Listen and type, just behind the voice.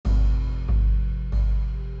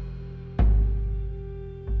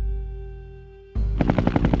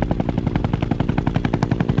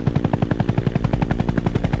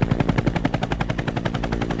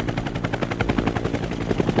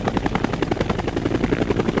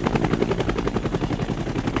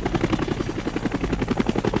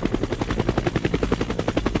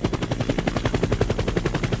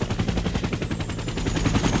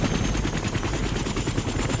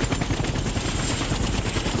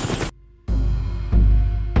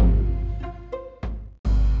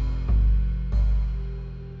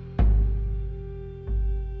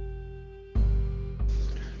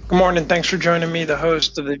Good morning. Thanks for joining me, the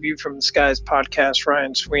host of the View from the Skies podcast,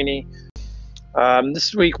 Ryan Sweeney.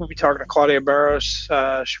 This week we'll be talking to Claudia Barros.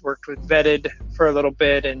 She worked with Vetted for a little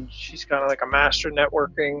bit, and she's kind of like a master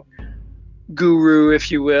networking guru,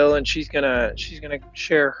 if you will. And she's gonna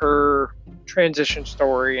share her transition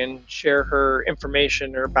story and share her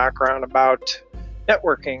information, her background about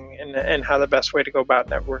networking and how the best way to go about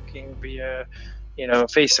networking via,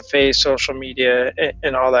 face-to-face, social media,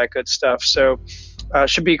 and all that good stuff. So.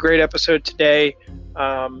 Should be a great episode today.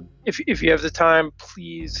 If you have the time,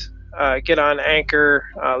 please get on Anchor,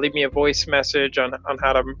 leave me a voice message on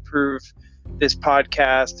how to improve this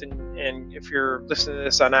podcast. And if you're listening to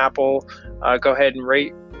this on Apple, go ahead and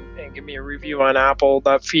rate and give me a review on Apple.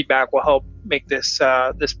 That feedback will help make this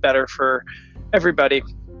better for everybody.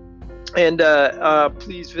 And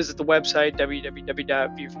please visit the website,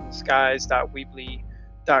 www.viewfromtheskies.weebly.com.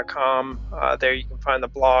 There you can find the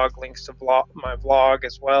blog, links to my vlog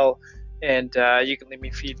as well, and you can leave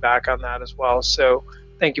me feedback on that as well. So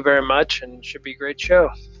thank you very much, and it should be a great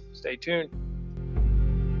show. Stay tuned.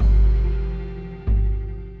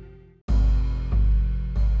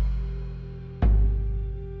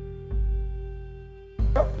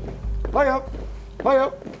 Play up, play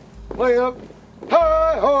up, play up,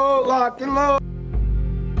 hi ho, lock and load.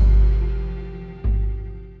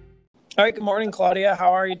 All right. Good morning, Claudia.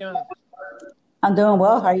 How are you doing? I'm doing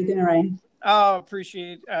well. How are you doing, Ryan? Oh,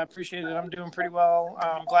 appreciate it. I'm doing pretty well.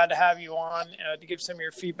 I'm glad to have you on to give some of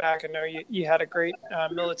your feedback. I know you had a great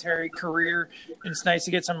military career, and it's nice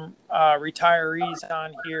to get some retirees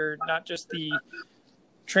on here, not just the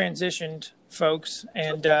transitioned folks.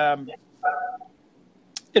 And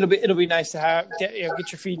it'll be nice to get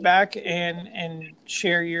your feedback and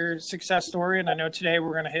share your success story. And I know today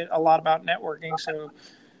we're going to hit a lot about networking, so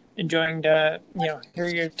enjoying to hear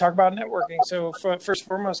you talk about networking. So first and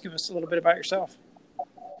foremost, give us a little bit about yourself.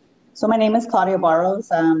 So my name is Claudia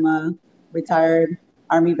Barros. I'm a retired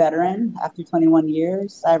Army veteran. After 21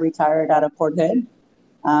 years, I retired out of Fort Hood.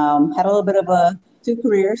 Had a little bit of two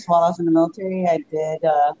careers while I was in the military. I did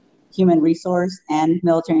human resource and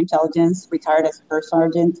military intelligence, retired as a first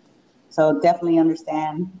sergeant. So definitely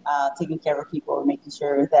understand taking care of people and making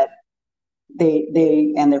sure that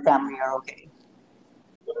they and their family are okay.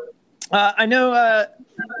 I know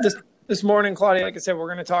this morning, Claudia, like I said,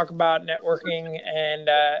 we're going to talk about networking, and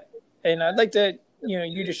I'd like to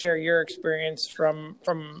you to share your experience from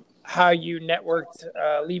how you networked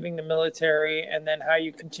leaving the military, and then how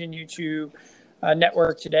you continue to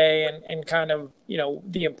network today, and kind of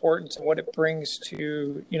the importance of what it brings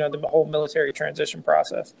to the whole military transition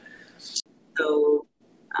process. So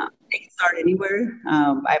they can start anywhere.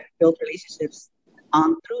 I've built relationships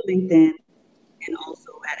through LinkedIn and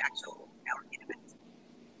also at actual networking events.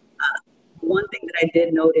 One thing that I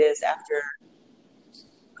did notice after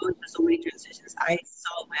going through so many transitions, I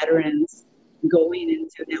saw veterans going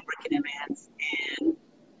into networking events, and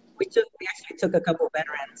we actually took a couple of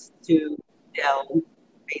veterans to Dell,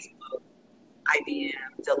 Facebook, IBM,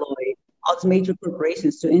 Deloitte, all these major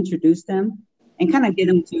corporations to introduce them and kind of get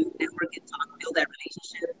them to network and talk, build that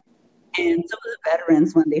relationship. And some of the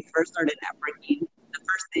veterans, when they first started networking, the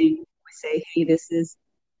first thing we say, hey, this is,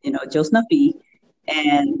 Joe Snuffy,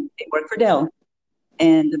 and they work for Dell.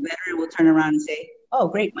 And the veteran will turn around and say, oh,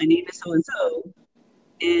 great, my name is so-and-so,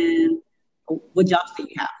 and what jobs do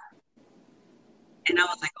you have? And I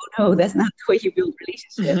was like, oh, no, that's not the way you build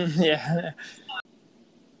relationships. Yeah.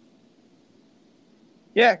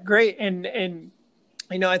 Yeah, great. And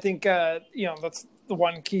I think, that's the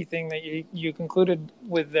one key thing that you concluded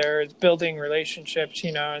with there is building relationships,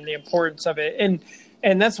 and the importance of it.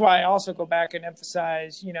 And that's why I also go back and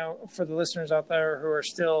emphasize, for the listeners out there who are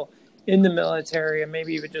still in the military and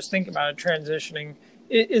maybe even just think about it, transitioning,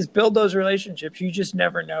 is build those relationships. You just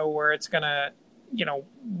never know where it's going to,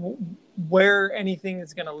 where anything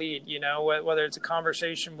is going to lead, whether it's a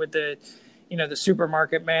conversation with the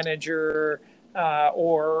supermarket manager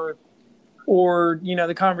or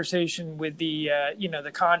the conversation with the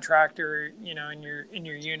the contractor in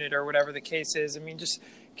your unit or whatever the case is. I mean, just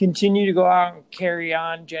continue to go out and carry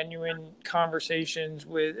on genuine conversations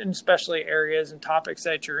with, and especially areas and topics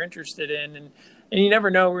that you're interested in, and you never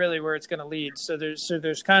know really where it's going to lead. So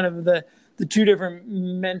there's kind of the two different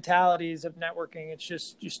mentalities of networking. It's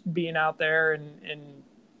just being out there and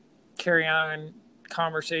carry on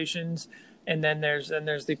conversations. And then there's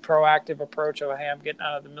the proactive approach of, hey, I'm getting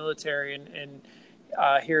out of the military and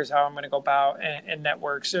here's how I'm going to go about and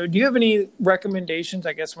network. So do you have any recommendations,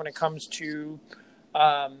 I guess, when it comes to,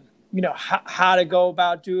 how to go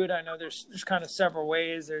about do it? I know there's kind of several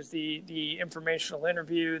ways. There's the informational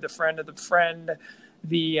interview, the friend of the friend,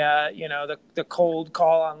 the cold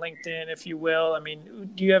call on LinkedIn, if you will. I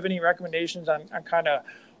mean, do you have any recommendations on kind of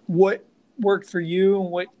what worked for you and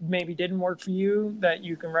what maybe didn't work for you that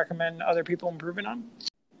you can recommend other people improving on?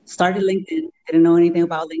 Started LinkedIn, didn't know anything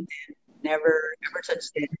about LinkedIn, never ever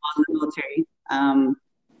touched it while in the military.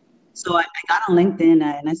 So I got on LinkedIn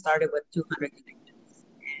and I started with 200 connections.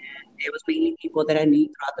 And it was mainly people that I knew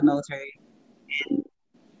throughout the military, and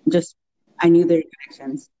just I knew their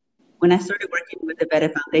connections. When I started working with the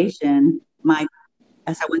Vetted Foundation,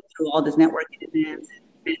 as I went through all these networking events and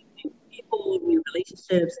met new people, new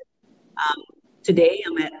relationships, today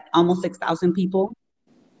I'm at almost 6,000 people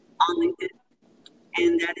on LinkedIn.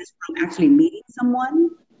 And that is from actually meeting someone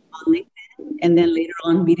on LinkedIn and then later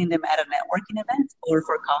on meeting them at a networking event or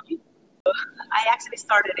for coffee. I actually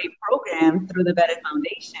started a program through the Vetted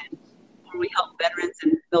Foundation where we help veterans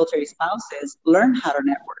and military spouses learn how to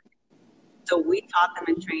network. So we taught them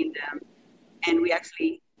and trained them, and we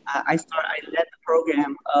actually, I led the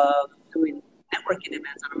program of doing networking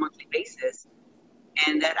events on a monthly basis,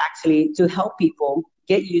 and that actually to help people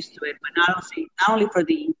get used to it, but not only for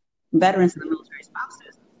the veterans and the military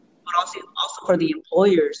spouses, but also for the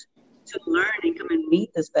employers to learn and come and meet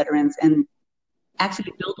these veterans and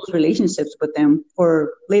actually build those relationships with them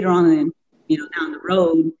for later on in, down the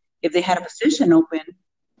road. If they had a position open,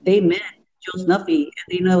 they met Joe Snuffy and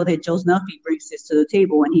they know that Joe Snuffy brings this to the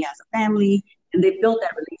table and he has a family and they build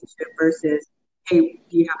that relationship versus, hey,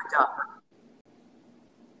 do you have a job?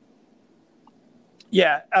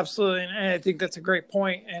 Yeah, absolutely. And I think that's a great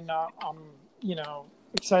point. And I'm,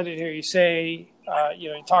 excited to hear you say,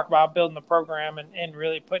 you talk about building the program and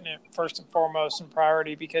really putting it first and foremost in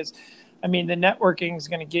priority, because, I mean, the networking is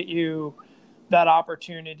going to get you that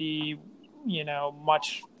opportunity,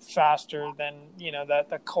 much faster than, that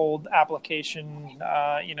the cold application,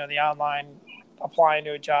 the online applying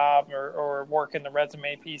to a job or working the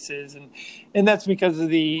resume pieces. And that's because of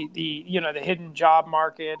the hidden job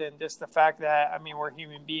market and just the fact that, I mean, we're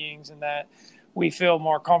human beings and that we feel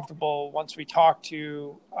more comfortable once we talk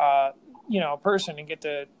to, a person and get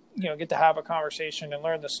to have a conversation and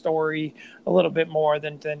learn the story a little bit more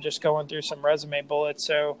than just going through some resume bullets.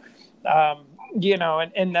 So,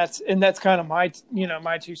 and that's kind of my,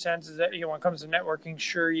 my 2 cents is that, when it comes to networking,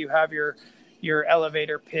 sure, you have your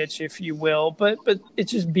elevator pitch, if you will, but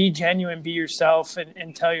it's just be genuine, be yourself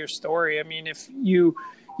and tell your story. I mean, if you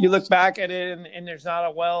look back at it and there's not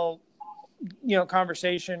a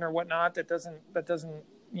conversation or whatnot that doesn't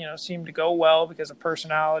seem to go well because of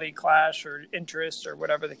personality clash or interest or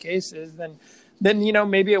whatever the case is, then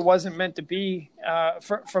maybe it wasn't meant to be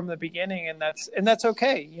from the beginning, and that's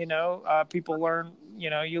okay. People learn.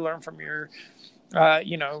 You learn from your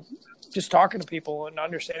just talking to people and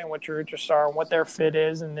understanding what your interests are and what their fit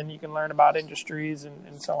is, and then you can learn about industries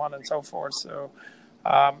and so on and so forth. So.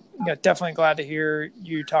 Definitely glad to hear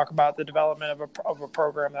you talk about the development of a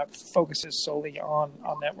program that focuses solely on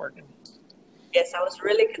networking. Yes, I was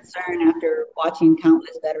really concerned after watching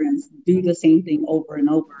countless veterans do the same thing over and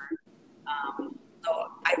over. So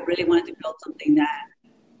I really wanted to build something that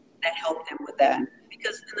helped them with that.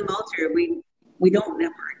 Because in the military, we don't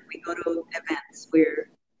network. We go to events. We're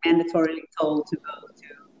mandatorily told to go to,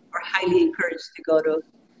 or highly encouraged to go to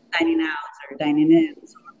dining outs or dining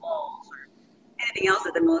ins or balls or anything else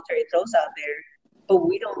that the military throws out there, but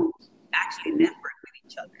we don't actually network with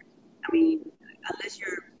each other. I mean, unless you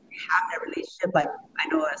have that relationship, like I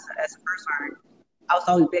know as a first sergeant, I was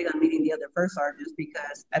always big on meeting the other first sergeants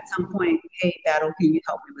because at some point, hey, Battle, can you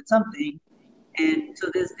help me with something? And to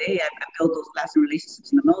this day, I built those lasting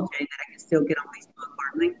relationships in the military that I can still get on Facebook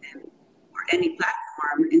or LinkedIn or any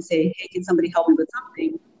platform and say, hey, can somebody help me with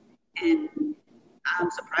something? And I'm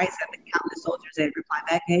surprised at the countless soldiers that reply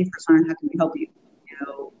back, hey, First Sergeant, how can we help you?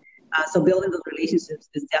 So building those relationships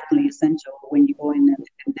is definitely essential when you go in and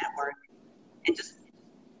network. And just,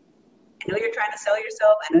 I know you're trying to sell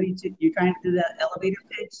yourself. I know you're trying to do that elevator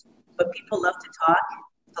pitch, but people love to talk,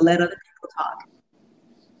 so let other people talk.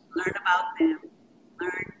 Learn about them.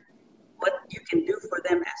 Learn what you can do for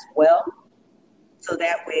them as well. So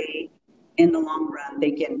that way, in the long run,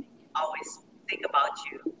 they can always think about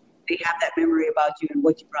you. They have that memory about you and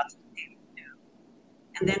what you brought to the table to do.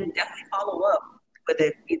 And then definitely follow up with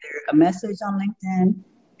either a message on LinkedIn,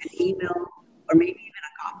 an email, or maybe even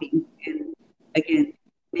a copy. And again,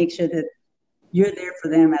 make sure that you're there for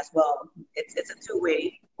them as well. It's a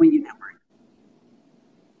two-way when you network.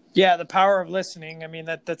 Yeah, the power of listening. I mean,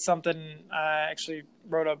 that's something I actually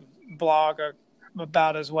wrote a blog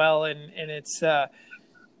about as well, and it's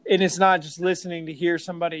not just listening to hear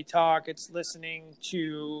somebody talk. It's listening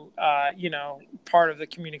to, part of the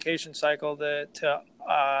communication cycle to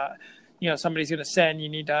somebody's going to send, you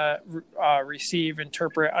need to receive,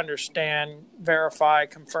 interpret, understand, verify,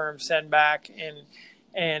 confirm, send back.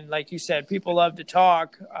 And like you said, people love to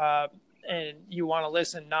talk, and you want to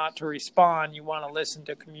listen, not to respond. You want to listen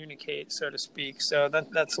to communicate, so to speak. So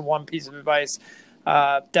that's the one piece of advice,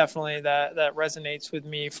 definitely that resonates with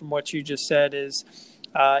me from what you just said is,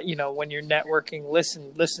 when you're networking,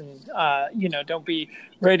 listen, don't be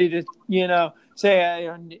ready to, say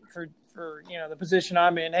for the position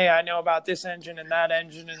I'm in, hey, I know about this engine and that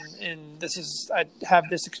engine, and I have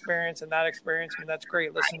this experience and that experience. I mean, that's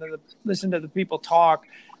great. Listen to the people talk,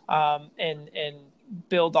 and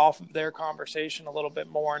build off of their conversation a little bit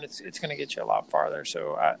more, and it's going to get you a lot farther.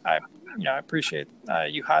 So I appreciate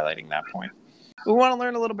you highlighting that point. We want to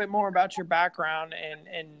learn a little bit more about your background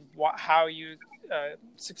and how you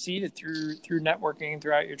succeeded through networking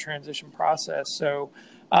throughout your transition process. So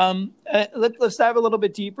let's dive a little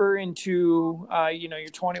bit deeper into your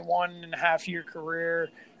 21 and a half year career,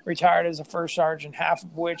 retired as a first sergeant, half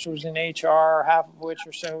of which was in HR, half of which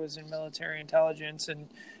or so was in military intelligence,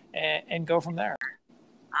 and go from there.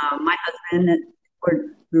 My husband,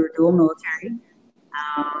 we were dual military.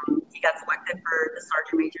 He got selected for the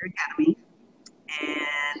Sergeant Major Academy,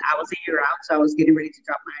 and I was a year out, so I was getting ready to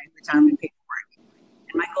drop my retirement paperwork.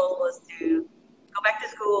 And my goal was to go back to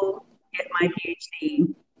school, get my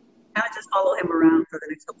PhD, kind of just follow him around for the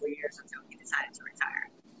next couple of years until he decided to retire.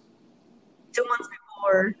 2 months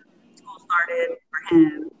before school started for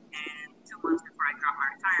him, and 2 months before I dropped my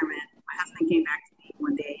retirement, my husband came back to me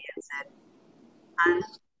one day and said, "Hon,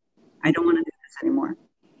 I don't want to do this anymore."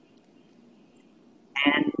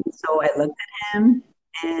 And so I looked at him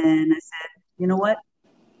and I said, "You know what?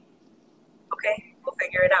 Okay, we'll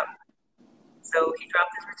figure it out." So he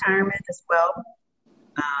dropped his retirement as well.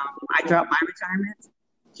 I dropped my retirement.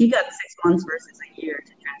 He got 6 months versus a year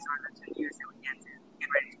to transfer the 2 years that we had to get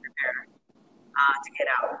ready to prepare to get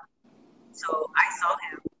out. So I saw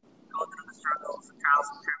him go through the struggles, the trials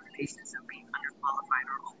and tribulations of being underqualified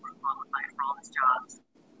or overqualified for all his jobs.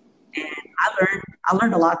 And I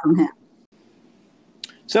learned a lot from him.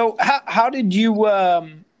 So how did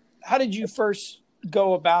you first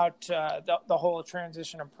go about the whole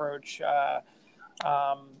transition approach?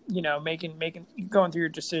 Going through your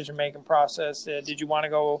decision making process. Did you want to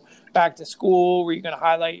go back to school? Were you going to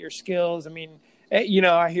highlight your skills? I mean,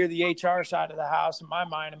 I hear the HR side of the house, and my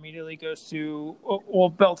mind immediately goes to, well,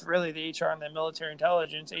 both really the HR and the military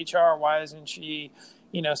intelligence. HR, why isn't she,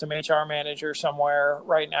 some HR manager somewhere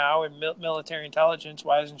right now? And military intelligence,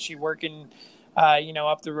 why isn't she working,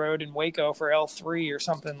 up the road in Waco for L3 or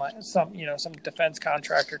something like some defense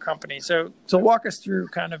contractor company? So walk us through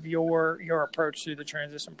kind of your approach through the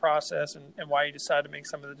transition process and why you decided to make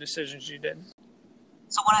some of the decisions you did.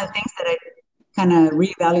 So one of the things that I kind of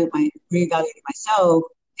reevaluated myself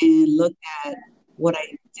and looked at what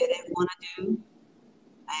I didn't want to do,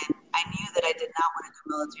 and I knew that I did not want to do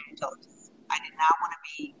military intelligence. I did not want to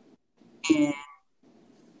be in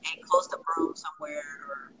a closed-up room somewhere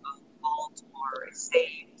or a vault or a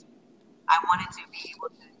safe. I wanted to be able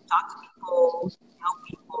to talk to people, help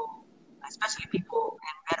people, especially people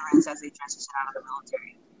and veterans as they transition out of the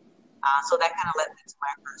military. So that kind of led me to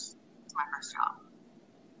my first job.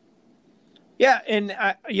 Yeah, and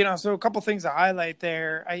so a couple things to highlight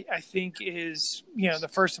there. I think is the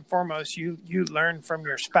first and foremost, you learn from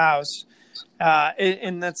your spouse,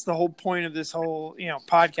 and that's the whole point of this whole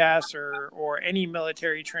podcast or any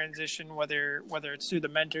military transition, whether it's through the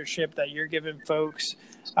mentorship that you're giving folks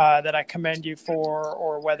that I commend you for,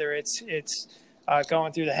 or whether it's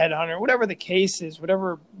going through the headhunter, whatever the case is,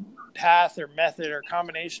 whatever path or method or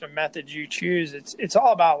combination of methods you choose, it's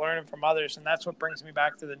all about learning from others. And that's what brings me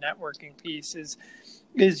back to the networking piece is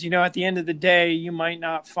at the end of the day, you might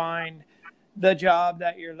not find the job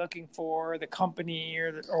that you're looking for, the company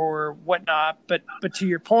or whatnot, but to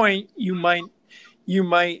your point, you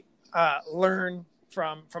might learn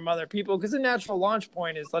from other people, because the natural launch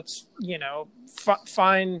point is let's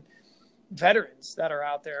find veterans that are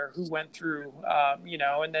out there who went through,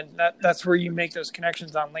 and then that's where you make those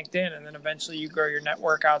connections on LinkedIn. And then eventually you grow your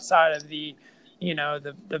network outside of the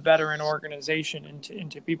veteran organization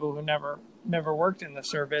into people who never worked in the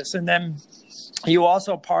service. And then you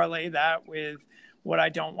also parlay that with what I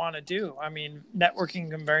don't want to do. I mean,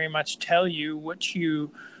 networking can very much tell you what you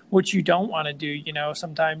don't want to do.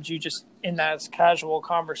 Sometimes you just, in that casual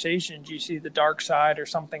conversations, you see the dark side or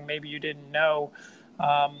something maybe you didn't know.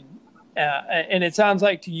 And it sounds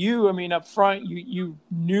like to you, I mean, up front, you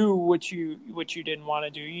knew what you didn't want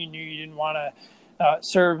to do. You knew you didn't want to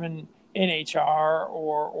serve in HR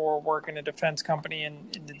or work in a defense company in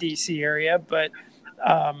the DC area. But,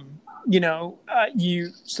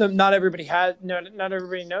 so not everybody has, no, not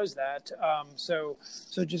everybody knows that. So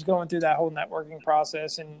just going through that whole networking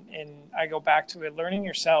process, and I go back to it, learning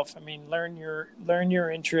yourself. I mean, learn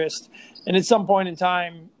your interest, and at some point in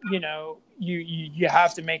time, you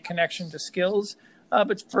have to make connection to skills.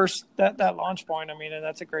 But first, that launch point, I mean, and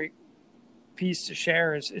that's a great piece to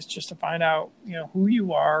share is just to find out, who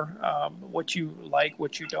you are, what you like,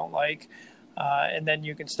 what you don't like, and then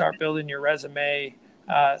you can start building your resume,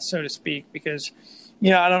 so to speak, because,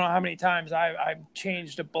 I don't know how many times I've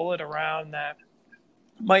changed a bullet around that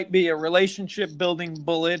might be a relationship building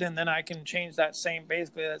bullet, and then I can change that same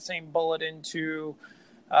bullet into,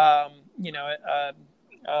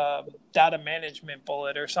 data management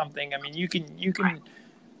bullet or something. I mean, you can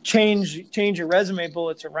change your resume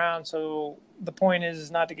bullets around. So the point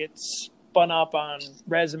is not to get spun up on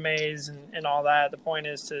resumes and all that. The point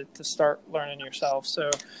is to start learning yourself.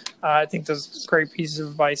 So I think those great pieces of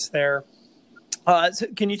advice there. So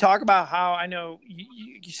can you talk about how, I know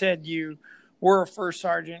you said you were a first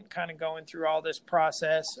sergeant kind of going through all this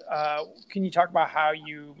process. Can you talk about how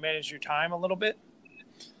you manage your time a little bit?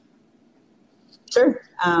 Sure.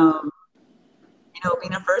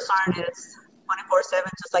 Being a first sergeant, it's 24/7,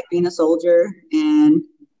 just like being a soldier, and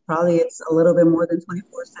probably it's a little bit more than 24/7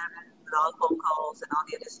 with all the phone calls and all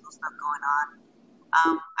the additional stuff going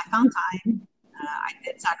on. I found time. I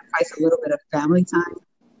did sacrifice a little bit of family time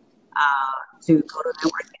to go to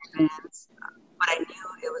networking events, but I knew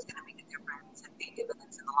it was going to make a difference and pay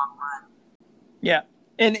dividends in the long run. Yeah.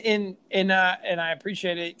 And I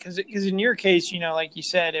appreciate it because in your case, like you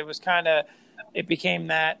said, it became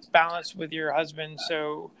that balance with your husband.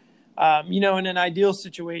 So, in an ideal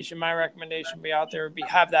situation, my recommendation would be out there would be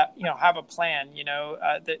have a plan,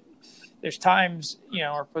 that there's times,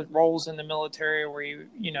 or roles in the military where you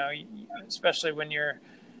especially when you're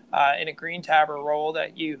in a green tabber role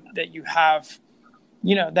that you have,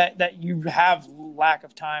 that you have lack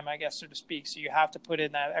of time, I guess, so to speak. So you have to put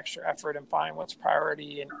in that extra effort and find what's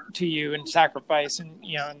priority to you and sacrifice and,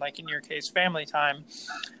 and like in your case, family time.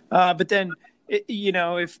 But then,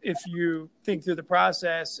 if you think through the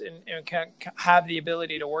process and can have the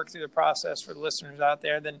ability to work through the process for the listeners out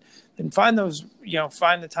there, then find those,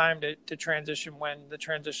 find the time to transition when the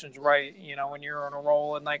transition's right, when you're on a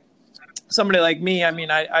roll. And like somebody like me, I mean,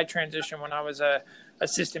 I transitioned when I was a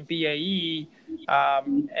assistant BAE,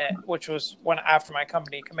 which was after my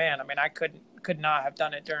company command. I mean, I could not have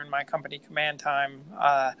done it during my company command time,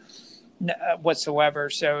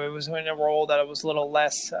 whatsoever. So it was in a role that it was a little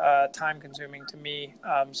less time consuming to me.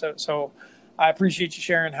 So I appreciate you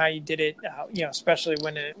sharing how you did it, especially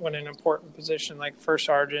when an important position like first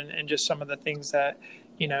sergeant, and just some of the things that,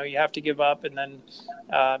 you have to give up. And then,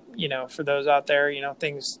 for those out there,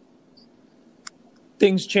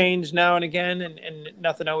 things change now and again, and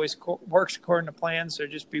nothing always works according to plan. So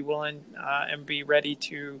just be willing and be ready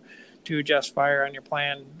to adjust fire on your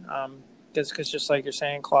plan. Because just like you're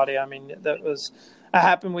saying, Claudia, I mean, that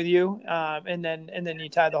happened with you, and then you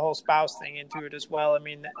tied the whole spouse thing into it as well. I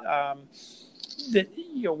mean, that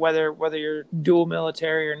whether you're dual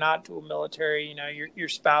military or not dual military, your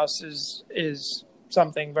spouse is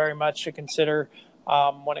something very much to consider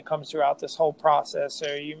when it comes throughout this whole process.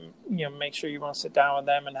 So you make sure you want to sit down with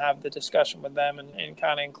them and have the discussion with them and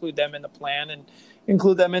kind of include them in the plan and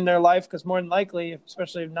include them in their life, because more than likely,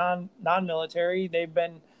 especially non-military, they've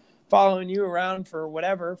been following you around for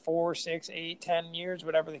whatever, 4, 6, 8, 10 years,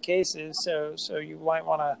 whatever the case is. So you might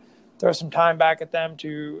want to throw some time back at them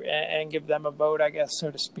and give them a vote, I guess,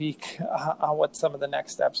 so to speak, on what some of the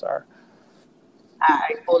next steps are.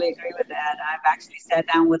 I fully agree with that. I've actually sat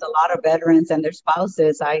down with a lot of veterans and their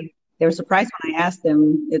spouses. They were surprised when I asked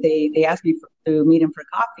them. They asked me to meet them for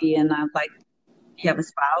coffee, and I was like, "You have a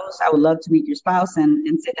spouse? I would love to meet your spouse and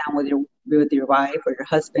sit down with your wife or your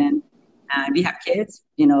husband. If you have kids,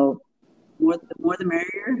 more the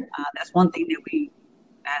merrier." That's one thing that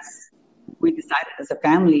we decided as a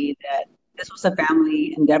family, that this was a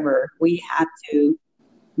family endeavor. We had to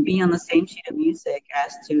be on the same sheet of music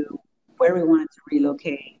as to where we wanted to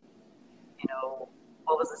relocate,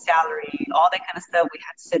 what was the salary, all that kind of stuff. We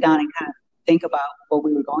had to sit down and kind of think about what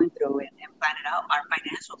we were going through and plan it out, our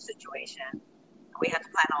financial situation. We had to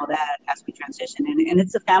plan all that as we transition. And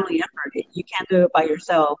it's a family effort. You can't do it by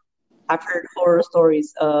yourself. I've heard horror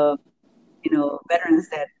stories of, veterans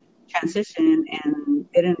that transition and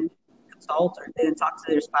didn't consult or didn't talk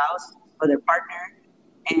to their spouse or their partner.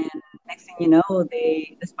 And next thing you know,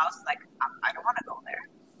 the spouse is like, I don't want to go there.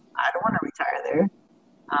 I don't want to retire there.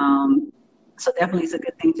 So definitely it's a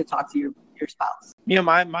good thing to talk to your your spouse?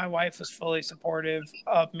 My wife was fully supportive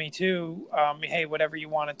of me too. Hey, whatever you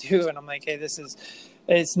want to do. And I'm like, hey,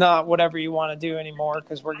 it's not whatever you want to do anymore,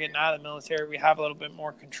 because we're getting out of the military. We have a little bit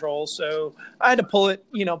more control. So I had to pull it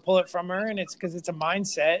from her. And it's because it's a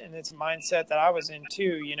mindset, and it's a mindset that I was in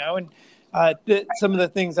too, and some of the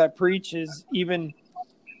things I preach is, even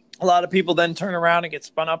a lot of people then turn around and get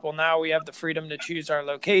spun up. Well, now we have the freedom to choose our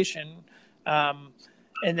location.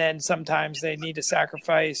 And then sometimes they need to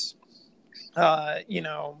sacrifice,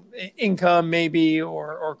 income maybe,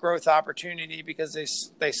 or growth opportunity, because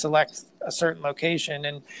they select a certain location.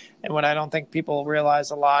 And what I don't think people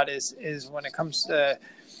realize a lot is when it comes to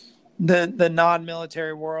the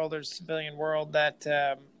non-military world or civilian world, that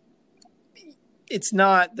it's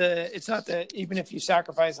not the even if you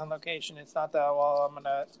sacrifice on location, it's not I'm going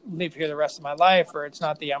to live here the rest of my life, or it's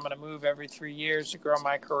not I'm going to move every 3 years to grow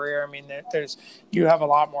my career. I mean, you have a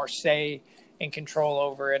lot more say and control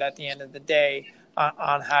over it at the end of the day,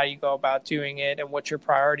 on how you go about doing it and what your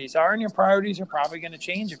priorities are. And your priorities are probably going to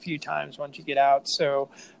change a few times once you get out. So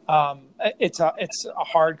it's a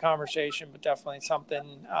hard conversation, but definitely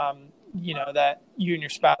something, that you and your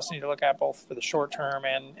spouse need to look at, both for the short term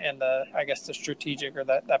and the strategic, or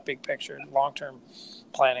that big picture, long-term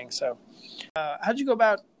planning. So how'd you go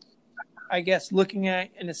about, looking at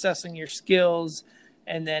and assessing your skills,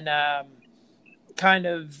 and then kind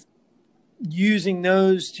of using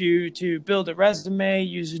those to build a resume,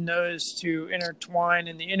 using those to intertwine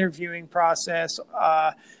in the interviewing process,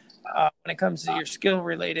 when it comes to your skill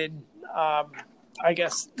related,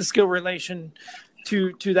 the skill relation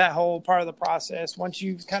to that whole part of the process? Once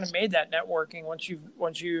you've kind of made that networking,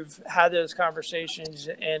 once you've had those conversations,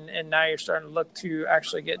 and now you're starting to look to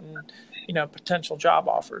actually getting, potential job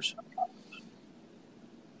offers.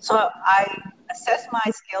 So I assessed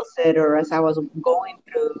my skill set, or as I was going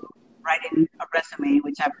through writing a resume,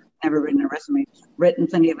 which I've never written a resume, written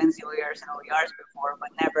plenty of NCOERs and OERs before, but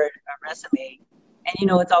never a resume. And,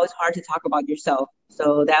 it's always hard to talk about yourself.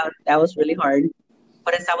 So that was really hard.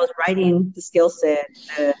 But as I was writing the skill set,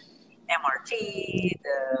 the MRT,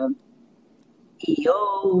 the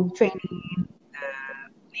EO training,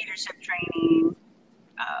 the leadership training,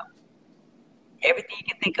 everything you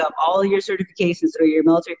can think of, all your certifications through your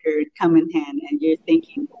military career come in hand, and you're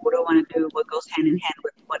thinking, what do I want to do? What goes hand in hand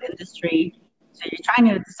with what industry? So you're trying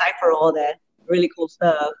to decipher all that really cool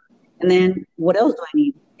stuff. And then what else do I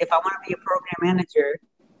need? If I want to be a program manager,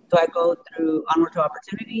 do I go through Onward to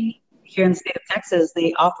Opportunity? Here in the state of Texas,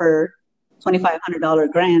 they offer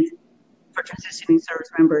 $2,500 grant for transitioning service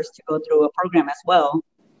members to go through a program as well.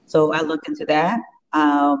 So I looked into that.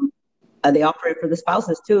 They offer it for the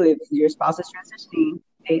spouses too. If your spouse is transitioning,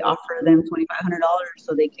 they offer them $2,500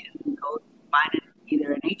 so they can go find it,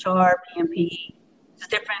 either an HR, PMP.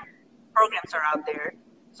 Just different programs are out there.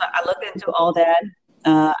 So I looked into all that.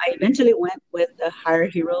 I eventually went with the Hire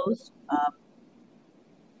Heroes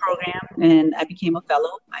program, and I became a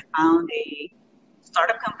fellow. I found a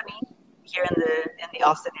startup company here in the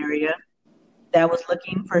Austin area that was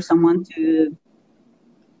looking for someone to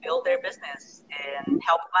build their business and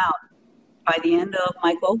help them out. By the end of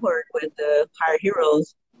my cohort with the Hire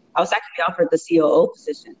Heroes, I was actually offered the COO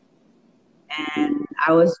position. And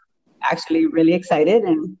I was actually really excited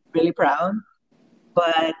and really proud.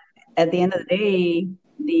 But at the end of the day,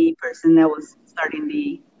 the person that was starting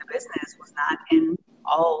the business was not in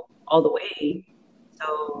all the way.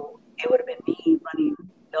 So it would have been me running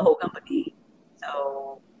the whole company.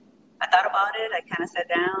 So I thought about it. I kind of sat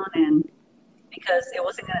down, and because it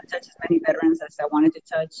wasn't going to touch as many veterans as I wanted to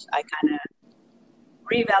touch, I kind of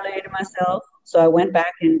reevaluated myself. So I went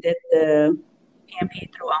back and did the PMP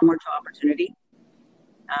through Onward to Opportunity.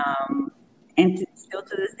 And still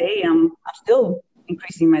to this day, I'm still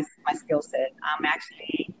increasing my skill set. I'm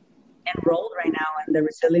actually enrolled right now in the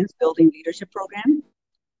Resilience Building Leadership Program.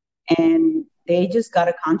 And they just got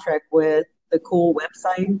a contract with the cool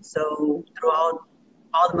website. So throughout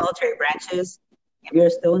all the military branches, if you're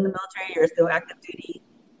still in the military, you're still active duty,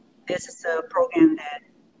 this is a program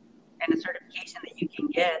and a certification that you can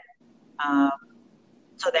get.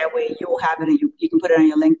 So that way you will have it, and you can put it on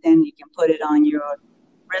your LinkedIn, you can put it on your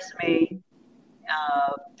resume.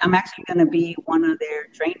 I'm actually going to be one of their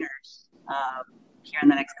trainers here in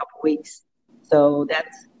the next couple of weeks. So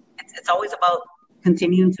it's always about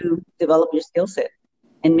continuing to develop your skill set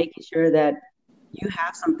and making sure that you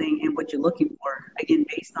have something in what you're looking for, again,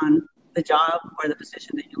 based on the job or the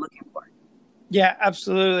position that you're looking for. Yeah,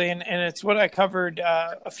 absolutely. And it's what I covered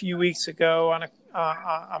a few weeks ago on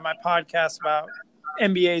my podcast about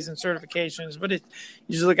MBAs and certifications, but you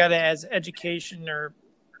just look at it as education, or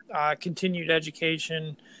continued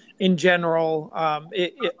education, in general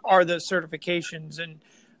it are those certifications. And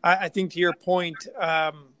I think to your point,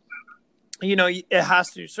 it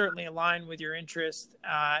has to certainly align with your interest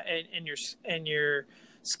and your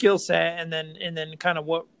skill set, and then kind of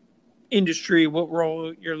what industry, what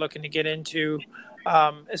role you're looking to get into,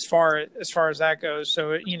 as far as that goes.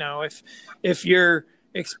 So if your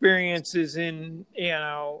experience is in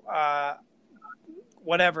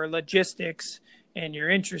whatever logistics, and your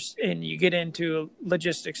interest and you get into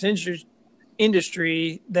logistics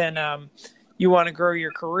industry, then you want to grow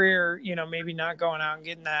your career, maybe not going out and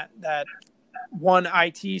getting that one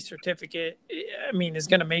IT certificate, I mean, is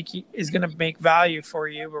going to make value for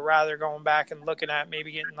you, but rather going back and looking at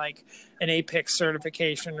maybe getting like an APIX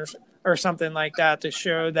certification or something like that to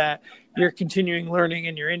show that you're continuing learning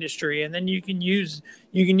in your industry. And then you can use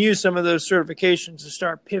some of those certifications to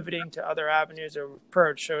start pivoting to other avenues of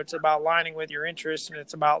approach. So it's about aligning with your interests, and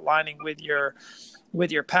it's about aligning with your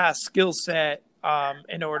past skill set,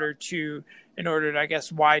 in order to I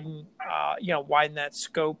guess widen that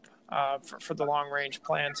scope for the long range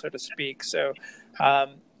plan, so to speak. So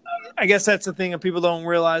I guess that's the thing that people don't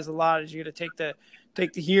realize a lot, is you got to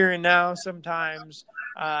take the here and now sometimes,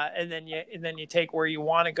 and then you take where you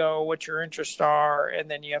want to go, what your interests are, and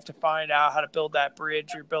then you have to find out how to build that bridge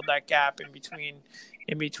or build that gap in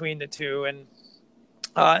between the two. And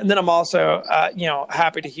then I'm also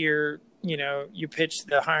happy to hear you pitch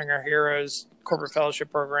the Hiring Our Heroes corporate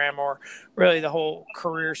fellowship program, or really the whole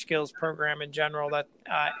career skills program in general, that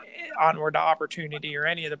Onward to Opportunity, or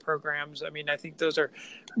any of the programs. I mean, I think those are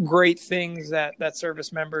great things that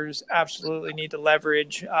service members absolutely need to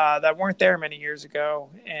leverage, that weren't there many years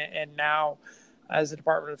ago. And now, as the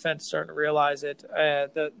Department of Defense is starting to realize it,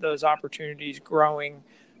 those opportunities growing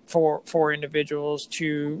for individuals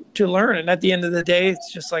to learn. And at the end of the day,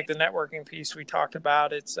 it's just like the networking piece we talked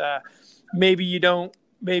about. It's maybe you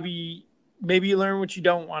learn what you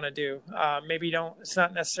don't want to do. Maybe you don't. It's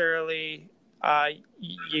not necessarily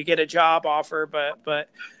you get a job offer, but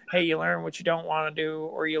hey, you learn what you don't want to do,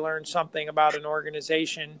 or you learn something about an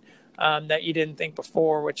organization that you didn't think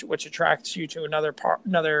before, which attracts you to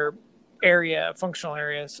another area, functional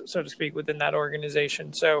area, so to speak, within that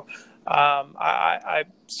organization. So I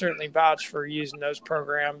certainly vouch for using those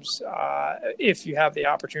programs if you have the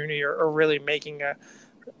opportunity, or really making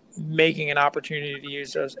an opportunity to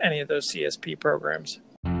use any of those CSP programs.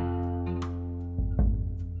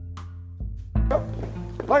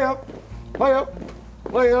 Lay up, lay up,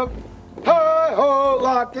 lay up, hi ho,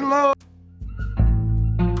 lock and load.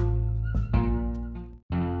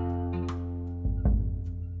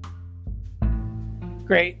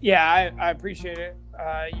 Great. Yeah, I appreciate it.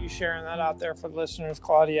 You sharing that out there for the listeners,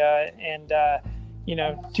 Claudia. And,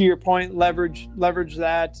 to your point, leverage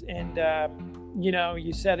that. And,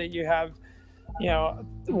 you said it, you have,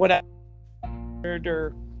 whatever,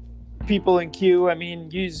 or people in queue. I mean,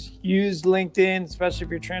 use LinkedIn, especially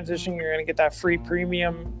if you're transitioning, you're going to get that free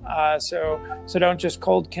premium. So don't just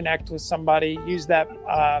cold connect with somebody. Use that,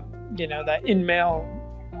 that in-mail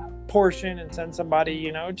portion and send somebody,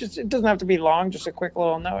 it doesn't have to be long, just a quick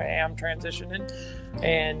little note. Hey, I'm transitioning,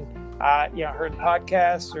 and heard the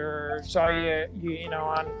podcast, or saw you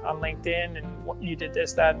on LinkedIn, and you did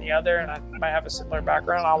this, that, and the other, and I might have a similar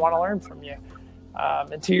background. I want to learn from you.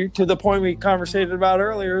 And to the point we conversated about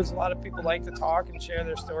earlier, is a lot of people like to talk and share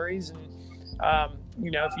their stories, and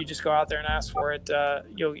if you just go out there and ask for it,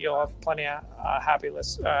 you'll have plenty of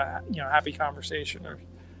happy conversation.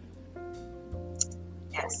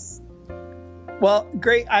 Yes. Well,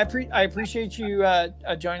 great. I appreciate you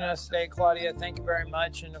joining us today, Claudia. Thank you very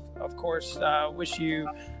much, and of course, wish you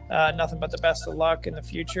nothing but the best of luck in the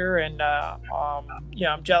future. And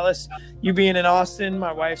I'm jealous you being in Austin.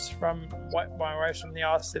 My wife's from the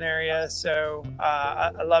Austin area, so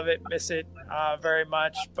I love it, miss it very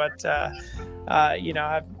much. But I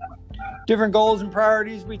have different goals and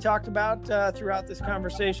priorities we talked about throughout this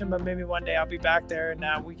conversation. But maybe one day I'll be back there,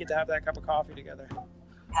 and we get to have that cup of coffee together.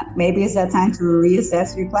 Maybe it's that time to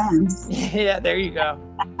reassess your plans. Yeah, there you go.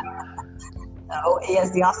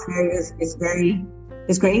 Yes, the Austin area is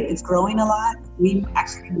great. It's growing a lot. We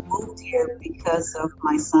actually moved here because of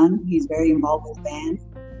my son. He's very involved with band,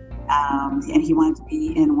 and he wanted to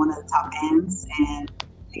be in one of the top bands, and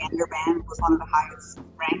the Ender band was one of the highest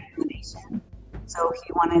ranked in the nation. So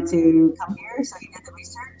he wanted to come here, so he did the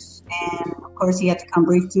research, and of course he had to come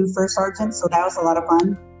brief to First Sergeant, so that was a lot of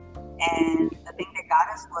fun. And the thing that got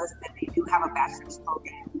us was that they do have a bachelor's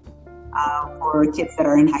program for kids that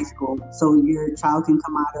are in high school. So your child can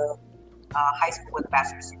come out of high school with a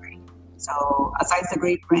bachelor's degree. So aside the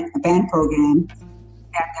great band program,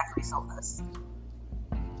 that definitely sold us.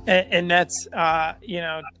 And that's,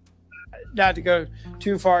 not to go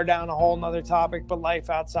too far down a whole nother topic, but life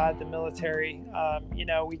outside the military.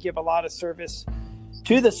 We give a lot of service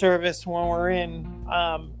to the service when we're in,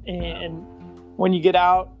 and when you get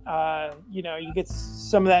out, you get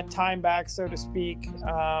some of that time back, so to speak,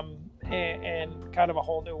 and kind of a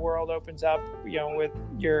whole new world opens up, with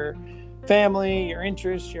your family, your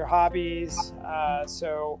interests, your hobbies.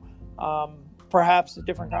 Perhaps a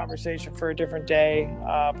different conversation for a different day.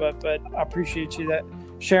 But I appreciate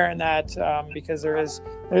you sharing that, because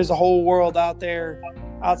there's a whole world out there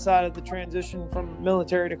outside of the transition from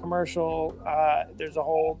military to commercial. There's a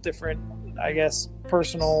whole different, I guess,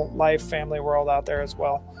 personal life, family world out there as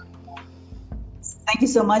well. Thank you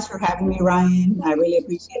so much for having me, Ryan. I really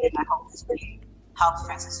appreciate it. And I hope this really helps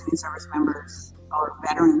transitioning service members or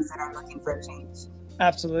veterans that are looking for a change.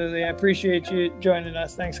 Absolutely. I appreciate you joining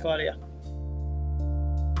us. Thanks, Claudia.